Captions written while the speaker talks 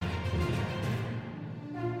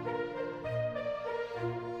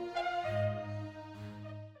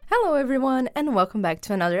Hello, everyone, and welcome back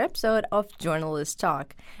to another episode of Journalist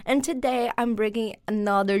Talk. And today I'm bringing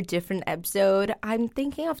another different episode. I'm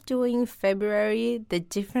thinking of doing February, the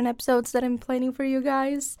different episodes that I'm planning for you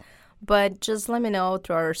guys. But just let me know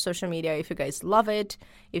through our social media if you guys love it,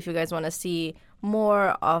 if you guys want to see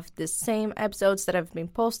more of the same episodes that I've been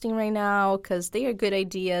posting right now, because they are good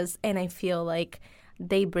ideas, and I feel like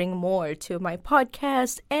they bring more to my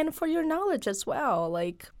podcast and for your knowledge as well.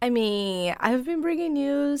 I've been bringing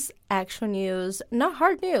news, actual news, not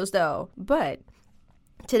hard news though, but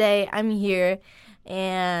today I'm here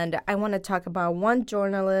and I want to talk about one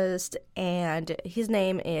journalist, and his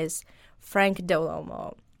name is Frank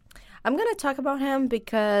Olmo. I'm going to talk about him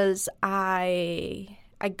because I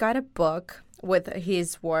got a book with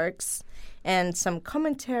his works and some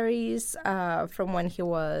commentaries from when he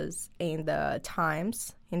was in the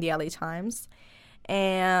Times, in the LA Times.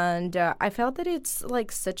 And I felt that it's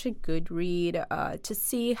like such a good read to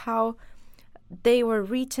see how they were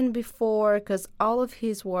written before, because all of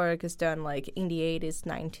his work is done like in the 80s,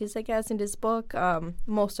 90s, I guess, in this book,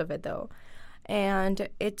 most of it though. And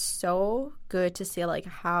it's so good to see like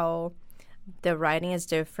how the writing is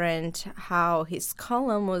different, how his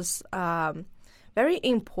column was very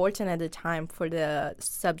important at the time for the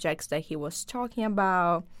subjects that he was talking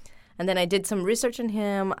about. And then I did some research on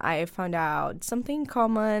him. I found out something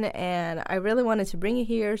common, and I really wanted to bring it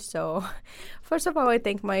here. So first of all, I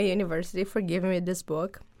thank my university for giving me this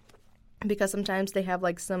book, because sometimes they have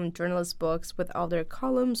like some journalist books with all their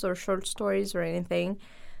columns or short stories or anything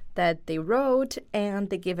that they wrote, and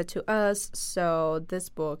they give it to us. So this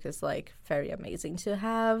book is like very amazing to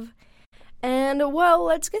have. And well,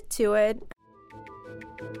 let's get to it.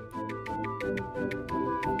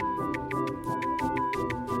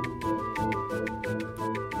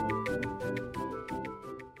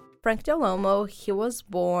 Frank Olmo, he was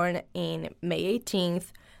born in May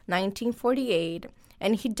 18th, 1948,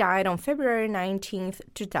 and he died on February 19th,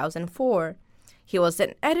 2004. He was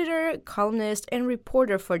an editor, columnist, and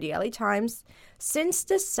reporter for the LA Times since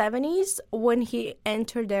the 70s, when he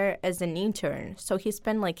entered there as an intern. So he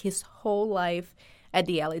spent like his whole life at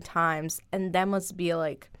the LA Times, and that must be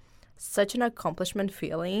like such an accomplishment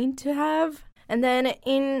feeling to have. And then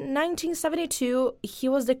in 1972, he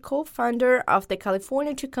was the co-founder of the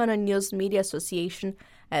California Chicano News Media Association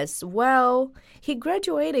as well. He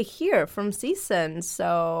graduated here from CSUN,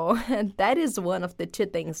 so that is one of the two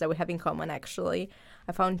things that we have in common, actually.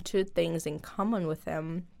 I found two things in common with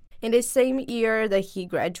him. In the same year that he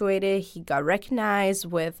graduated, he got recognized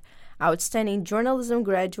with Outstanding Journalism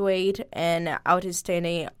Graduate and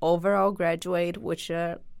Outstanding Overall Graduate, which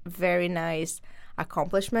are very nice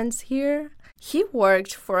accomplishments here. He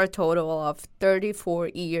worked for a total of 34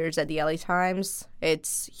 years at the LA Times.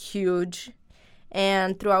 It's huge.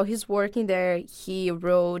 And throughout his working there, he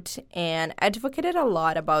wrote and advocated a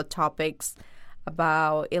lot about topics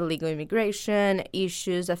about illegal immigration,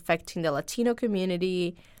 issues affecting the Latino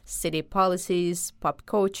community, city policies, pop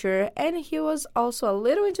culture, and he was also a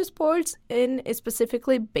little into sports, and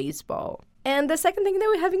specifically baseball. And the second thing that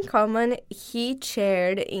we have in common, he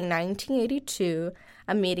chaired in 1982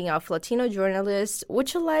 a meeting of Latino journalists,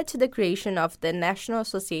 which led to the creation of the National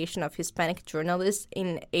Association of Hispanic Journalists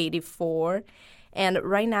in 1984. And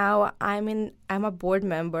right now, I'm a board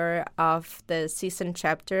member of the CSUN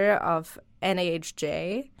chapter of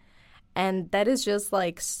NAHJ. And that is just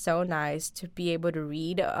like so nice to be able to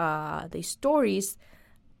read the stories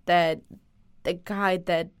that the guy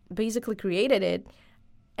that basically created it,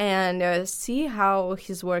 and see how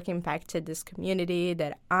his work impacted this community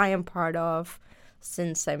that I am part of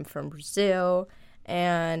since I'm from Brazil.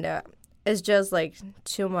 And it's just like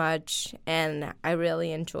too much, and I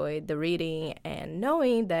really enjoyed the reading and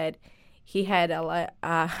knowing that he had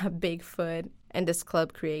a big foot in this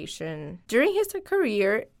club creation. During his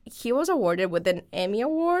career, he was awarded with an Emmy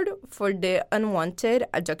Award for The Unwanted,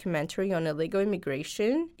 a documentary on illegal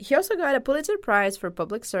immigration. He also got a Pulitzer Prize for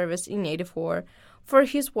Public Service in 1984 for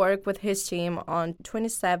his work with his team on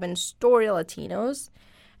 27 Story Latinos.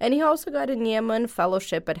 And he also got a Nieman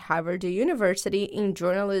Fellowship at Harvard University in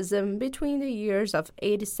journalism between the years of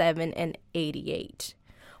 1987 and 1988.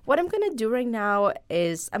 What I'm going to do right now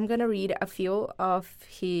is I'm going to read a few of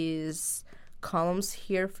his columns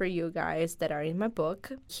here for you guys that are in my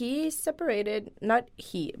book. He separated, not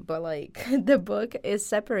he, but like the book is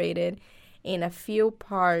separated in a few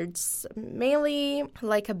parts, mainly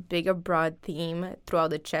like a bigger broad theme throughout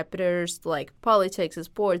the chapters, like politics,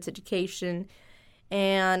 sports, education.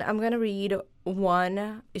 And I'm going to read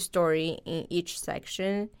one story in each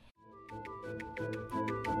section.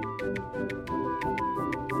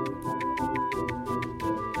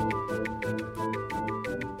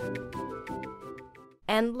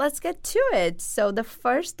 And let's get to it. So the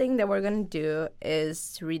first thing that we're going to do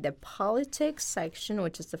is to read the politics section,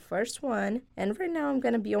 which is the first one. And right now I'm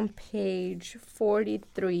going to be on page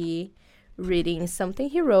 43, reading something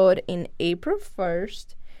he wrote in April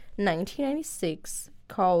 1st, 1996,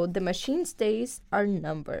 called "The Machine's Days Are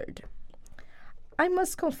Numbered." I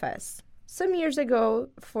must confess, some years ago,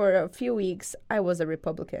 for a few weeks, I was a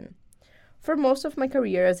Republican. For most of my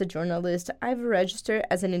career as a journalist, I've registered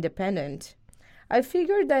as an independent. I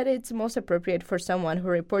figured that it's most appropriate for someone who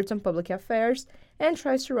reports on public affairs and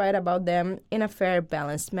tries to write about them in a fair,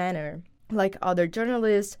 balanced manner. Like other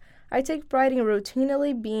journalists, I take pride in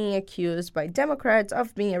routinely being accused by Democrats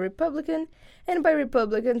of being a Republican and by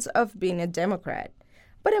Republicans of being a Democrat.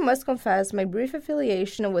 But I must confess my brief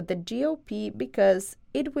affiliation with the GOP because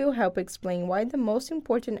it will help explain why the most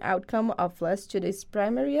important outcome of last Tuesday's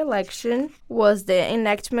primary election was the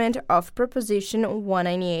enactment of Proposition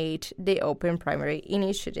 198, the Open Primary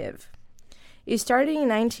Initiative. It started in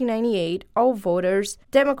 1998, all voters,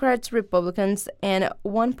 Democrats, Republicans, and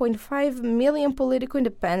 1.5 million political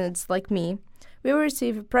independents like me will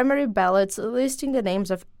receive primary ballots listing the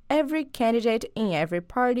names of every candidate in every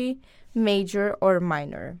party, major or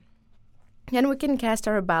minor. And we can cast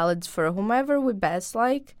our ballots for whomever we best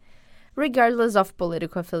like, regardless of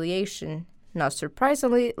political affiliation. Not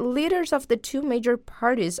surprisingly, leaders of the two major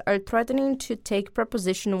parties are threatening to take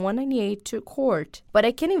Proposition 198 to court. But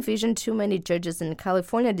I can't envision too many judges in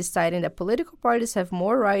California deciding that political parties have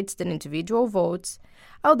more rights than individual votes,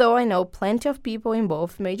 although I know plenty of people in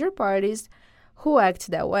both major parties who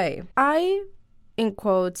act that way. I, in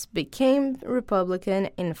quotes, became Republican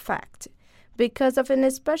in fact, because of an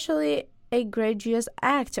especially egregious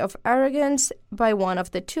act of arrogance by one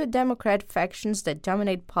of the two Democrat factions that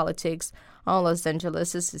dominate politics on Los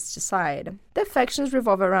Angeles' east side. The factions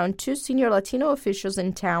revolve around two senior Latino officials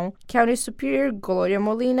in town, County Superior Gloria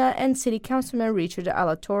Molina and City Councilman Richard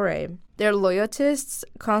Alatorre. Their loyalists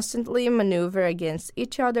constantly maneuver against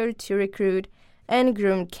each other to recruit and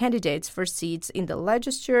groom candidates for seats in the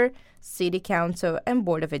legislature, city council, and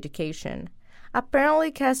board of education.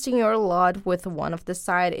 Apparently, casting your lot with one of the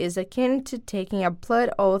side is akin to taking a blood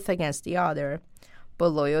oath against the other.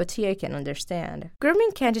 But loyalty I can understand.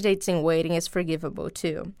 Grooming candidates in waiting is forgivable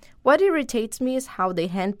too. What irritates me is how they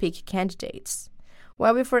handpick candidates.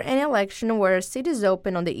 Well, before any election where a seat is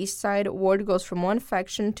open on the east side, word goes from one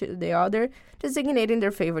faction to the other, designating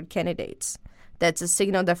their favorite candidates. That's a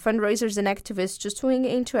signal that fundraisers and activists to swing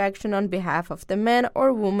into action on behalf of the man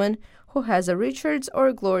or woman who has a Richard's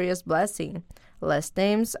or Gloria's blessing. Last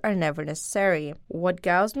names are never necessary. What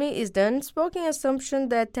galls me is the unspoken assumption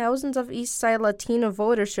that thousands of East Side Latino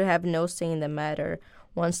voters should have no say in the matter.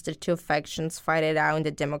 Once the two factions fight it out in the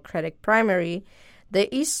Democratic primary,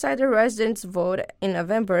 the East Side residents' vote in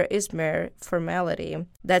November is mere formality.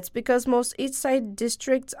 That's because most East Side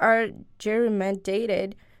districts are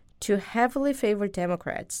gerrymandated to heavily favor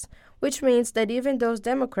Democrats, which means that even those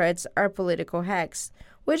Democrats are political hacks,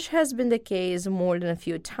 which has been the case more than a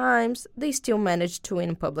few times, they still manage to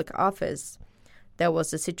win public office. That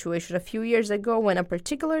was the situation a few years ago when a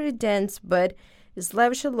particularly dense but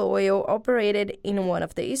slavish loyal operated in one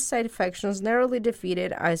of the East Side factions narrowly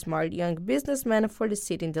defeated a smart young businessman for the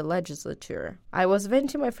seat in the legislature. I was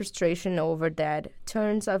venting my frustration over that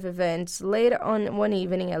turns of events late on one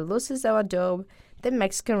evening at Lucy's El Adobe, the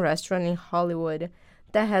Mexican restaurant in Hollywood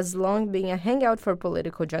that has long been a hangout for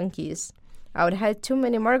political junkies. I would had too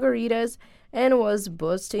many margaritas and was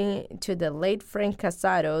boasting to the late Frank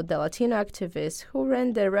Casado, the Latino activist who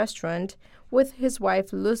ran the restaurant with his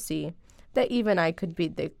wife Lucy, that even I could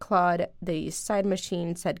beat the clod the East Side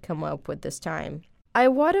machines had come up with this time. I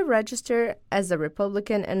want to register as a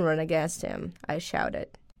Republican and run against him, I shouted.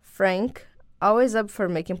 Frank, always up for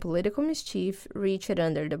making political mischief, reached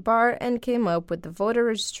under the bar and came up with the voter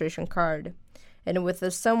registration card. And with a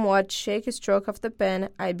somewhat shaky stroke of the pen,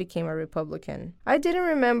 I became a Republican. I didn't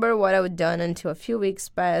remember what I had done until a few weeks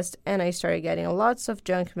passed, and I started getting lots of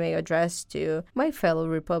junk mail addressed to my fellow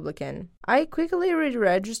Republican. I quickly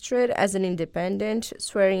re-registered as an independent,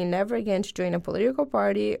 swearing never again to join a political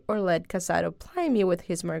party or let Casado ply me with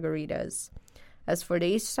his margaritas. As for the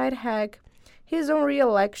East Side hack, he's on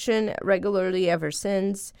re-election regularly ever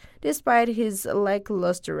since, despite his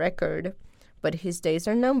lackluster record. But his days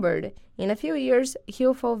are numbered. In a few years,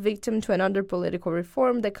 he'll fall victim to another political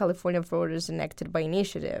reform that California voters enacted by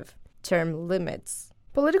initiative: term limits.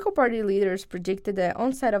 Political party leaders predicted the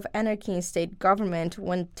onset of anarchy in state government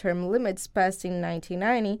when term limits passed in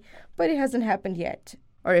 1990, but it hasn't happened yet.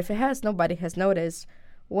 Or if it has, nobody has noticed.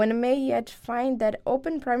 One may yet find that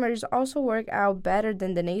open primaries also work out better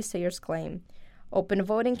than the naysayers claim. Open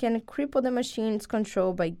voting can cripple the machine's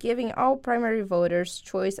control by giving all primary voters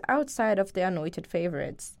choice outside of the anointed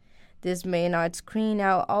favorites. This may not screen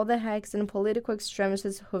out all the hacks and political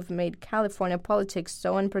extremists who've made California politics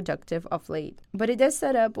so unproductive of late, but it does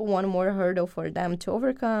set up one more hurdle for them to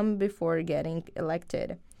overcome before getting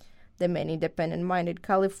elected. The many independent-minded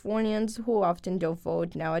Californians who often don't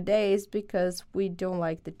vote nowadays because we don't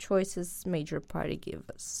like the choices major party give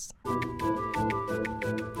us.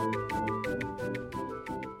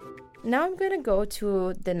 Now I'm going to go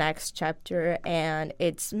to the next chapter, and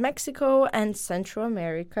it's Mexico and Central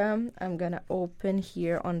America. I'm going to open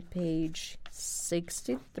here on page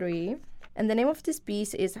 63. And the name of this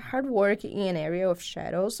piece is Hard Work in an Area of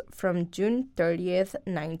Shadows from June 30th,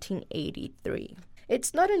 1983.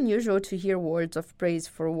 It's not unusual to hear words of praise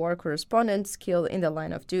for war correspondents killed in the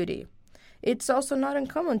line of duty. It's also not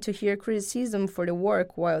uncommon to hear criticism for the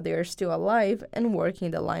work while they are still alive and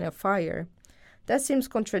working the line of fire. That seems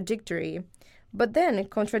contradictory, but then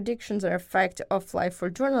contradictions are a fact of life for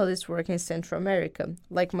journalists working in Central America,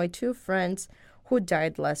 like my two friends who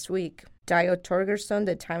died last week. Dio Torgerson,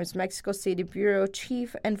 the Times Mexico City bureau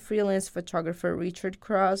chief, and freelance photographer Richard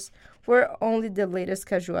Cross were only the latest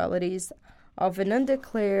casualties of an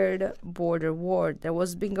undeclared border war that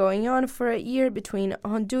was been going on for a year between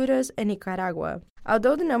Honduras and Nicaragua.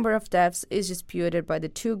 Although the number of deaths is disputed by the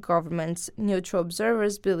two governments, neutral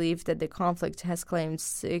observers believe that the conflict has claimed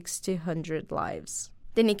 600 lives.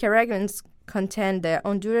 The Nicaraguans contend that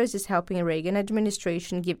Honduras is helping Reagan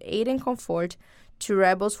administration give aid and comfort to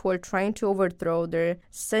rebels who are trying to overthrow their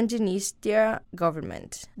Sandinista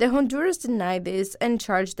government. The Honduras denied this and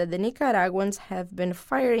charged that the Nicaraguans have been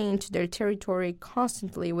firing into their territory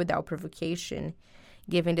constantly without provocation.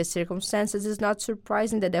 Given the circumstances, it's not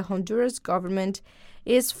surprising that the Honduras government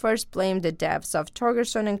is first blamed the deaths of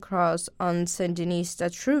Torgerson and Cross on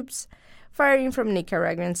Sandinista troops firing from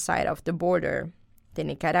Nicaraguan side of the border. The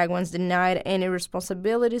Nicaraguans denied any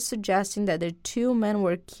responsibility, suggesting that the two men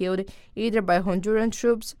were killed either by Honduran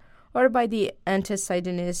troops or by the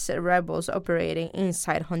anti-Sandinist rebels operating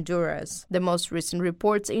inside Honduras. The most recent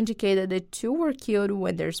reports indicate that the two were killed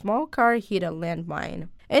when their small car hit a landmine.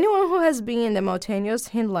 Anyone who has been in the mountainous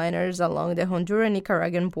hillliners along the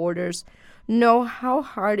Honduran-Nicaraguan borders know how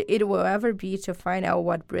hard it will ever be to find out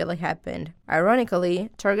what really happened. Ironically,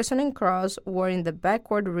 Torgerson and Cross were in the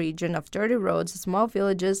backward region of dirty roads, small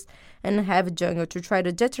villages, and heavy jungle to try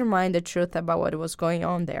to determine the truth about what was going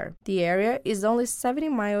on there. The area is only 70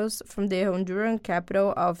 miles from the Honduran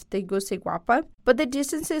capital of Tegucigalpa, but the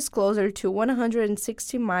distance is closer to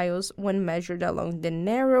 160 miles when measured along the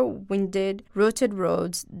narrow-winded, rooted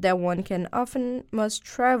roads that one can often must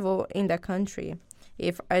travel in the country.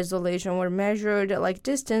 If isolation were measured like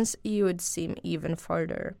distance, it would seem even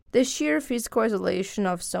farther. The sheer physical isolation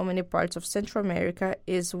of so many parts of Central America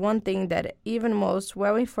is one thing that even most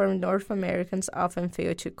well-informed North Americans often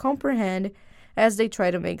fail to comprehend as they try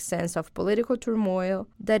to make sense of political turmoil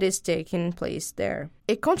that is taking place there.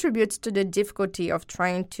 It contributes to the difficulty of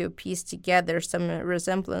trying to piece together some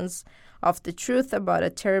resemblance of the truth about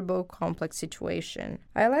a terrible, complex situation.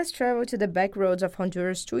 I last traveled to the back roads of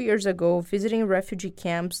Honduras 2 years ago, visiting refugee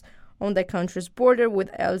camps on the country's border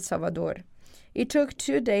with El Salvador. It took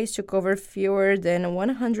 2 days to cover fewer than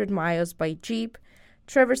 100 miles by jeep,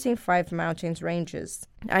 traversing 5 mountain ranges.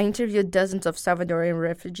 I interviewed dozens of Salvadorian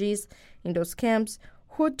refugees in those camps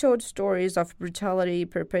who told stories of brutality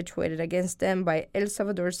perpetuated against them by El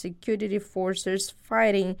Salvador security forces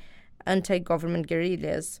fighting anti-government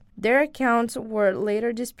guerrillas. Their accounts were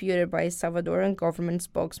later disputed by a Salvadoran government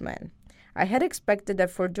spokesman. I had expected that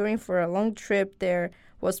for a long trip there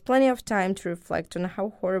was plenty of time to reflect on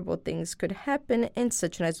how horrible things could happen in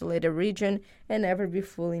such an isolated region and never be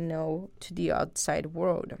fully known to the outside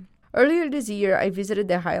world. Earlier this year, I visited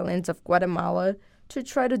the highlands of Guatemala to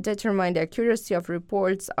try to determine the accuracy of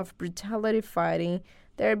reports of brutality fighting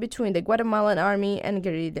there between the Guatemalan army and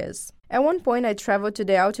guerrillas. At one point, I traveled to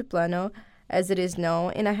the Altiplano, as it is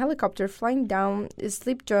known, in a helicopter flying down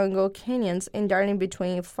steep jungle canyons and darting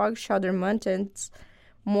between fog-shrouded mountains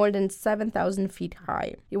more than 7,000 feet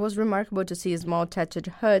high. It was remarkable to see small thatched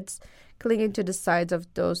huts clinging to the sides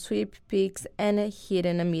of those sweep peaks and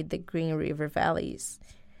hidden amid the green river valleys.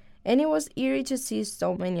 And it was eerie to see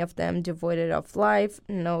so many of them devoid of life,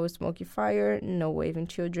 no smoky fire, no waving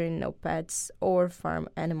children, no pets or farm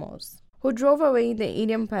animals, who drove away the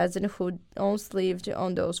Indian peasant who once lived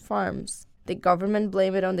on those farms. The government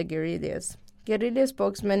blamed it on the guerrillas. Guerrilla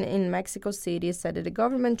spokesman in Mexico City said that the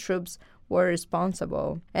government troops were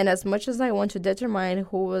responsible. And as much as I want to determine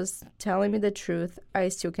who was telling me the truth, I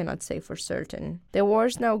still cannot say for certain. The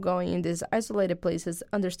wars now going in these isolated places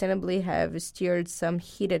understandably have stirred some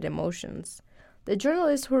heated emotions. The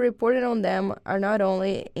journalists who reported on them are not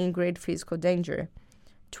only in great physical danger.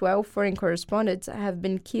 12 foreign correspondents have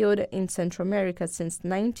been killed in Central America since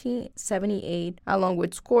 1978, along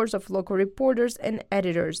with scores of local reporters and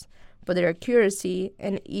editors, but their accuracy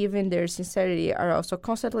and even their sincerity are also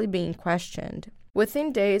constantly being questioned.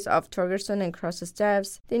 Within days of Torgerson and Cross's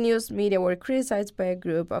deaths, the news media were criticized by a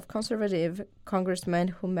group of conservative congressmen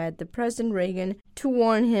who met the President Reagan to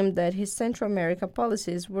warn him that his Central America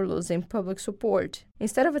policies were losing public support.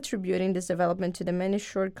 Instead of attributing this development to the many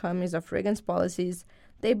shortcomings of Reagan's policies,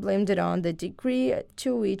 they blamed it on the degree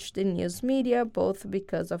to which the news media, both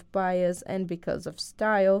because of bias and because of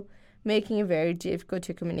style, making it very difficult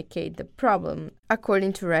to communicate the problem,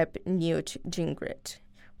 according to Rep. Newt Gingrich.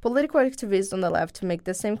 Political activists on the left make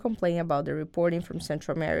the same complaint about the reporting from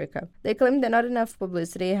Central America. They claim that not enough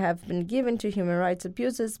publicity have been given to human rights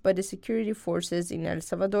abuses by the security forces in El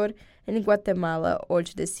Salvador and Guatemala or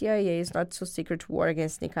to the CIA's not-so-secret war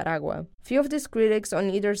against Nicaragua. Few of these critics on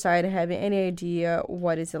either side have any idea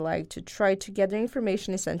what it's like to try to gather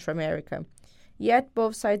information in Central America. Yet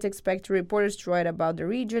both sides expect reporters to write about the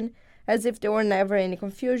region as if there were never any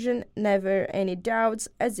confusion, never any doubts,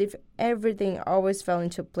 as if everything always fell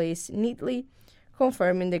into place neatly,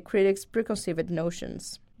 confirming the critics' preconceived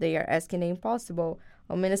notions. They are asking the impossible,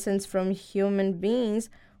 omniscience from human beings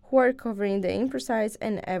who are covering the imprecise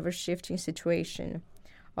and ever-shifting situation.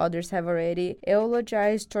 Others have already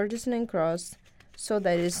eulogized Torgerson and Cross, so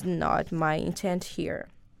that is not my intent here.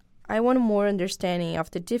 I want more understanding of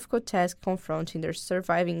the difficult task confronting their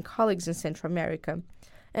surviving colleagues in Central America,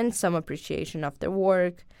 and some appreciation of the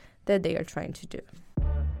work that they are trying to do.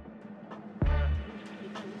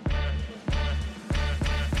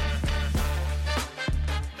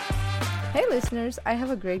 Hey listeners, I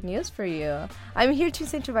have a great news for you. I'm here to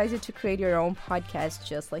incentivize you to create your own podcast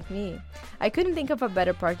just like me. I couldn't think of a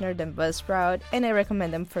better partner than Buzzsprout, and I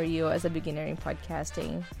recommend them for you as a beginner in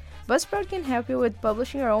podcasting. Buzzsprout can help you with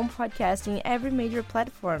publishing your own podcast in every major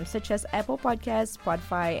platform such as Apple Podcasts,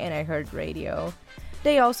 Spotify, and iHeartRadio.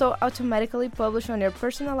 They also automatically publish on your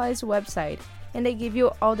personalized website, and they give you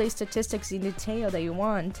all the statistics in detail that you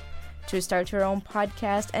want. To start your own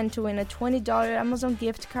podcast and to win a $20 Amazon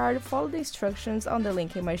gift card, follow the instructions on the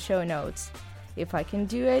link in my show notes. If I can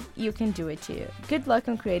do it, you can do it too. Good luck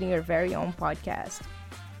on creating your very own podcast.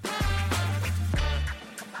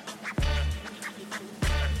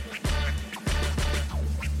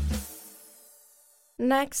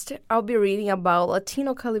 Next, I'll be reading about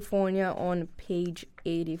Latino California on page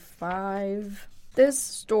 85. This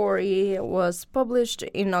story was published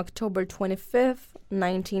in October 25th,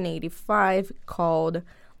 1985, called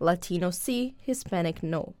Latino Sí, Hispanic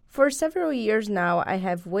No. For several years now, I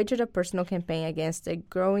have waged a personal campaign against the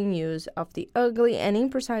growing use of the ugly and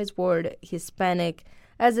imprecise word Hispanic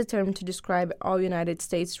as a term to describe all United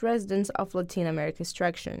States residents of Latin American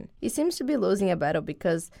extraction. It seems to be losing a battle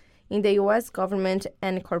because in the U.S. government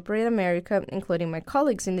and corporate America, including my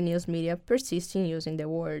colleagues in the news media, persist in using the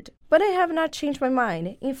word. But I have not changed my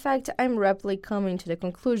mind. In fact, I'm rapidly coming to the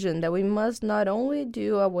conclusion that we must not only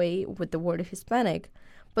do away with the word Hispanic,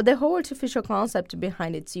 but the whole artificial concept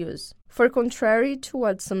behind its use. For contrary to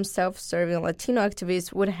what some self-serving Latino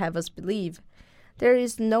activists would have us believe, there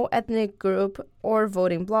is no ethnic group or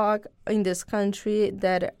voting bloc in this country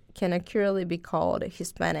that can accurately be called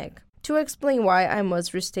Hispanic. To explain why, I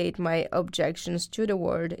must restate my objections to the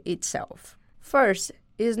word itself. First,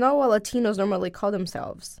 it is not what Latinos normally call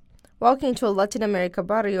themselves. Walk into a Latin America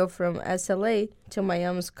barrio from SLA to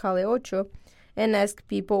Miami's Calle Ocho and ask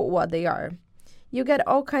people what they are. You get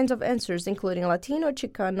all kinds of answers, including Latino,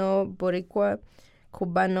 Chicano, Boricua,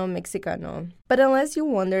 Cubano, Mexicano. But unless you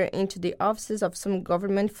wander into the offices of some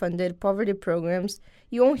government-funded poverty programs,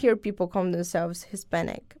 you won't hear people call themselves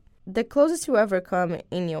Hispanic. The closest you ever come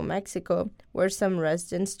in New Mexico, where some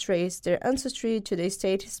residents trace their ancestry to the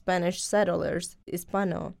state Spanish settlers,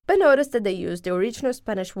 Hispano. But notice that they use the original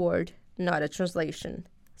Spanish word, not a translation.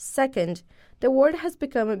 Second, the word has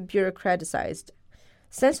become bureaucratized.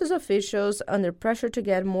 Census officials, under pressure to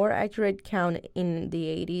get more accurate count in the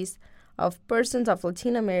 80s of persons of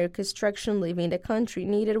Latin American extraction living in the country,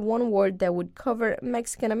 needed one word that would cover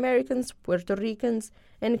Mexican Americans, Puerto Ricans,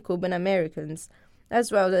 and Cuban Americans, as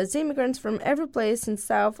well as immigrants from every place in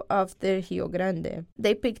south of the Rio Grande.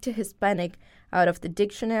 They picked Hispanic out of the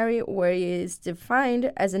dictionary, where it is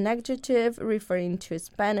defined as an adjective referring to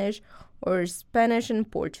Spanish or Spanish and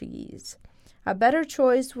Portuguese. A better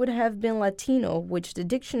choice would have been Latino, which the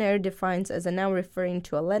dictionary defines as a noun referring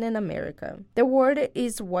to Latin America. The word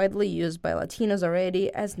is widely used by Latinos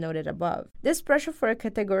already, as noted above. This pressure for a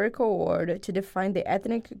categorical word to define the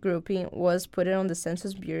ethnic grouping was put on the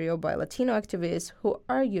Census Bureau by Latino activists who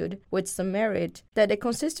argued, with some merit, that the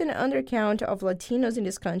consistent undercount of Latinos in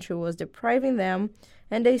this country was depriving them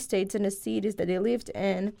and the states and the cities that they lived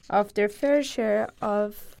in of their fair share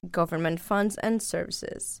of government funds and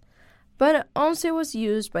services. But once it was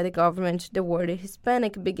used by the government, the word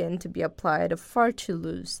Hispanic began to be applied far too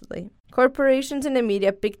loosely. Corporations and the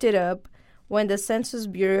media picked it up when the Census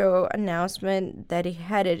Bureau announcement that it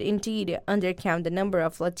had indeed undercount the number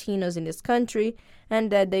of Latinos in this country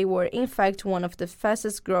and that they were in fact one of the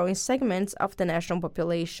fastest growing segments of the national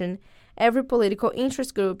population. Every political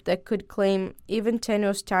interest group that could claim even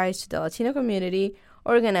tenuous ties to the Latino community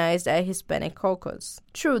organized a Hispanic caucus.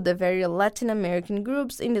 True, the very Latin American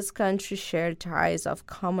groups in this country share ties of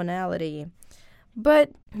commonality, but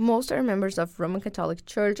most are members of Roman Catholic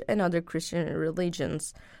Church and other Christian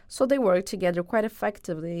religions, so they work together quite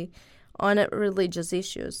effectively on religious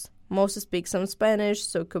issues. Most speak some Spanish,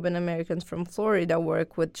 so Cuban Americans from Florida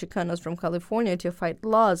work with Chicanos from California to fight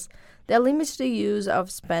laws that limit the use of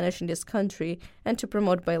Spanish in this country and to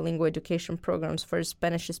promote bilingual education programs for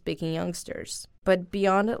Spanish-speaking youngsters. But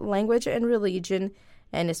beyond language and religion,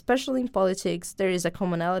 and especially in politics, there is a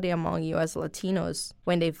commonality among U.S. Latinos.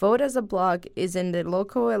 When they vote as a bloc, is in the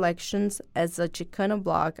local elections as a Chicano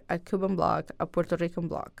bloc, a Cuban bloc, a Puerto Rican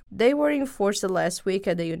bloc. They were enforced last week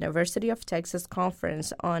at the University of Texas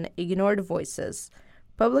conference on Ignored Voices,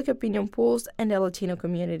 Public Opinion Polls, and the Latino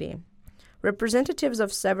community. Representatives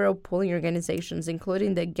of several polling organizations,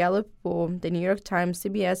 including the Gallup poll, the New York Times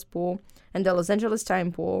CBS poll, and the Los Angeles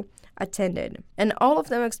Times poll, attended, and all of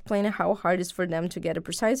them explained how hard it is for them to get a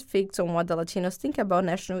precise fix on what the Latinos think about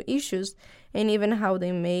national issues and even how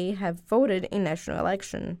they may have voted in national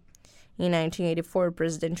election. In 1984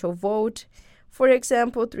 presidential vote, for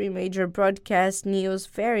example, 3 major broadcast news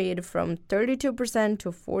varied from 32%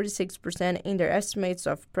 to 46% in their estimates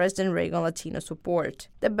of President Reagan Latino support.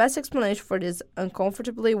 The best explanation for this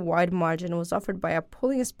uncomfortably wide margin was offered by a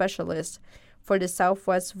polling specialist for the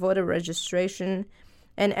Southwest Voter Registration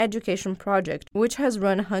and Education Project, which has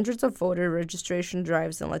run hundreds of voter registration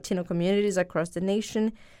drives in Latino communities across the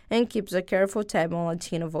nation and keeps a careful tab on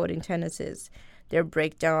Latino voting tendencies. Their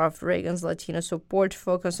breakdown of Reagan's Latino support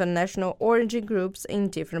focused on national origin groups in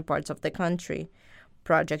different parts of the country.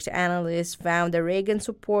 Project analysts found that Reagan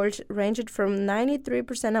support ranged from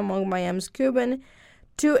 93% among Miami's Cuban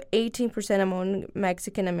to 18% among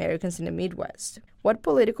Mexican Americans in the Midwest. What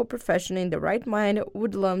political professional in the right mind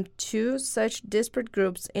would lump 2 such disparate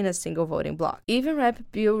groups in a single voting bloc? Even Rep.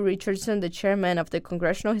 Bill Richardson, the chairman of the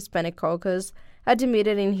Congressional Hispanic Caucus,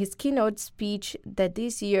 admitted in his keynote speech that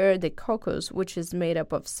this year the caucus, which is made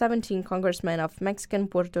up of 17 congressmen of Mexican,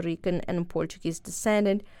 Puerto Rican, and Portuguese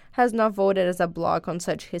descent, has not voted as a bloc on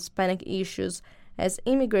such Hispanic issues as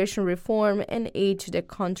immigration reform and aid to the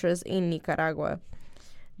Contras in Nicaragua.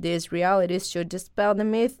 These realities should dispel the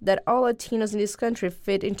myth that all Latinos in this country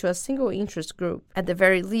fit into a single interest group. At the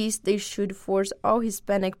very least, they should force all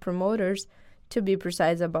Hispanic promoters to be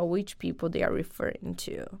precise about which people they are referring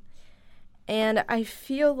to. And I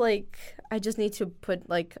feel like I just need to put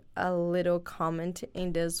like a little comment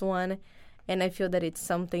in this one. And I feel that it's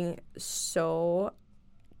something so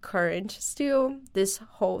current still, this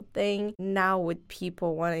whole thing now with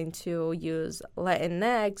people wanting to use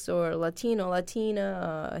Latinx or Latino,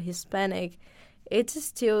 Latina, Hispanic. It's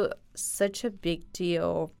still such a big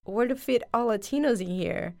deal. Where to fit all Latinos in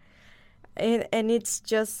here? And it's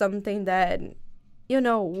just something that, you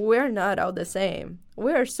know, we're not all the same.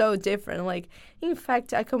 We're so different. Like, in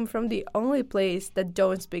fact, I come from the only place that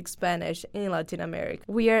don't speak Spanish in Latin America.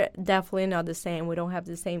 We are definitely not the same. We don't have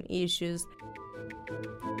the same issues.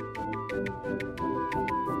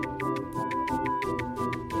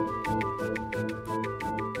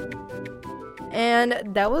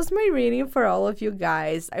 And that was my reading for all of you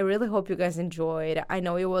guys. I really hope you guys enjoyed. I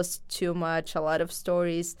know it was too much, a lot of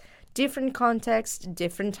stories, different contexts,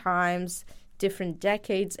 different times, different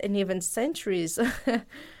decades, and even centuries.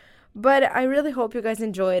 But I really hope you guys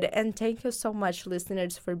enjoyed, and thank you so much,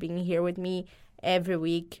 listeners, for being here with me every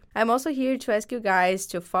week. I'm also here to ask you guys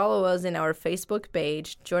to follow us in our Facebook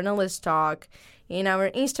page, Journalist Talk, in our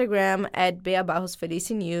Instagram at Bea Barros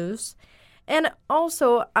Felici News, and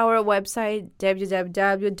also our website,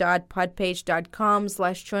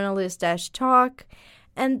 www.podpage.com/journalist-talk.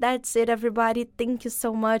 And that's it, everybody. Thank you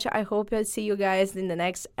so much. I hope I see you guys in the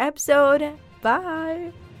next episode.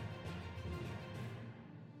 Bye!